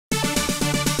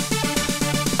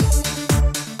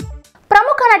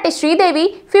నటి శ్రీదేవి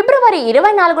ఫిబ్రవరి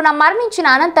 24న మరణించిన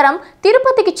అనంతరం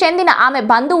తిరుపతికి చెందిన ఆమె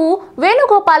బంధువు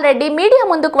వేణుగోపాల్ రెడ్డి మీడియా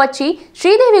ముందుకు వచ్చి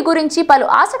శ్రీదేవి గురించి పలు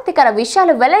ఆసక్తికర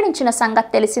విషయాలు వెల్లడించిన సంగతి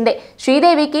తెలిసిందే.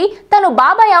 శ్రీదేవికి తను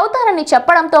బాబాయ్ అవుతానని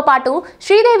చెప్పడంతో పాటు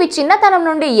శ్రీదేవి చిన్నతనం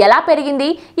నుండి ఎలా పెరిగింది,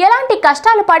 ఎలాంటి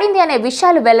కష్టాలు పడింది అనే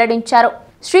విషయాలు వెల్లడించారు.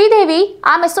 శ్రీదేవి,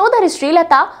 ఆమె సోదరి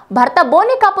శ్రీలత, భర్త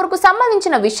బోని కపూర్కు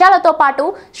సంబంధించిన విషయాలతో పాటు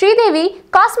శ్రీదేవి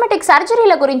కాస్మెటిక్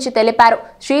సర్జరీల గురించి తెలిపారు.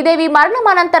 శ్రీదేవి మరణం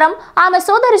అనంతరం ఆమె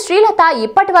సోదరి శ్రీలత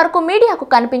ఇప్పటి వరకు మీడియాకు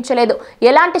కనిపించలేదు,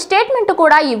 ఎలాంటి స్టేట్మెంట్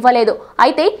కూడా ఇవ్వలేదు.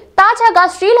 అయితే తాజాగా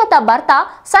శ్రీలత భర్త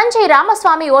సంజయ్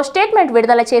రామస్వామి ఓ స్టేట్మెంట్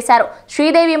విడుదల చేశారు.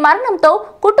 శ్రీదేవి మరణంతో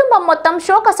కుటుంబం మొత్తం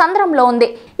శోక సంద్రంలో ఉంది.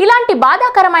 ఇలాంటి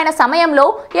బాధాకరమైన సమయంలో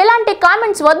ఎలాంటి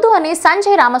కామెంట్స్ వద్దు అని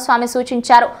సంజయ్ రామస్వామి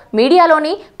సూచించారు.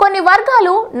 మీడియాలోని కొన్ని వర్గాలు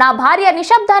నా భార్య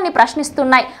నిశ్శబ్దాన్ని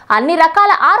ప్రశ్నిస్తున్నాయి, అన్ని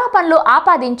రకాల ఆరోపణలు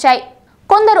ఆపాదించాయి.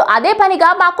 కొందరు అదే పనిగా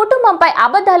మా కుటుంబంపై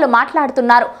అబద్ధాలు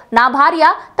మాట్లాడుతున్నారు. నా భార్య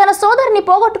తన సోదరిని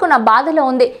పోగొట్టుకున్న బాధలో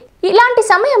ఉంది. ఇలాంటి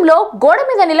సమయంలో గోడ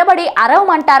మీద నిలబడి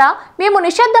అరవమంటారా? మేము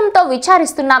నిశ్శబ్దంతో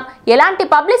విచారిస్తున్నాం, ఎలాంటి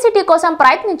పబ్లిసిటీ కోసం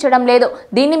ప్రయత్నించడం లేదు.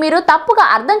 దీన్ని మీరు తప్పుగా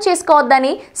అర్థం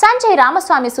చేసుకోవద్దని సంజయ్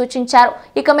రామస్వామి సూచించారు.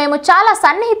 ఇక మేము చాలా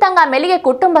సన్నిహితంగా మెలిగే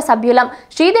కుటుంబ సభ్యులం.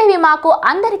 శ్రీదేవి మాకు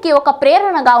అందరికీ ఒక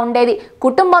ప్రేరణగా ఉండేది.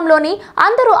 కుటుంబంలోని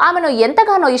అందరూ ఆమెను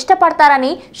ఎంతగానో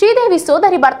ఇష్టపడతారని శ్రీదేవి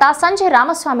సోదరి భర్త సంజయ్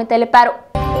రామస్వామి తెలిపారు.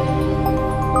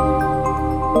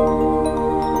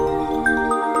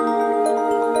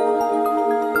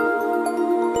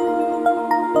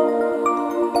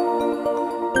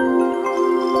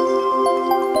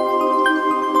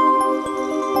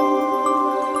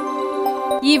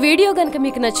 ఈ వీడియో గనుక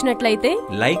మీకు నచ్చినట్లయితే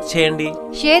లైక్ చేయండి,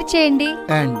 షేర్ చేయండి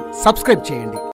అండ్ సబ్స్క్రైబ్ చేయండి.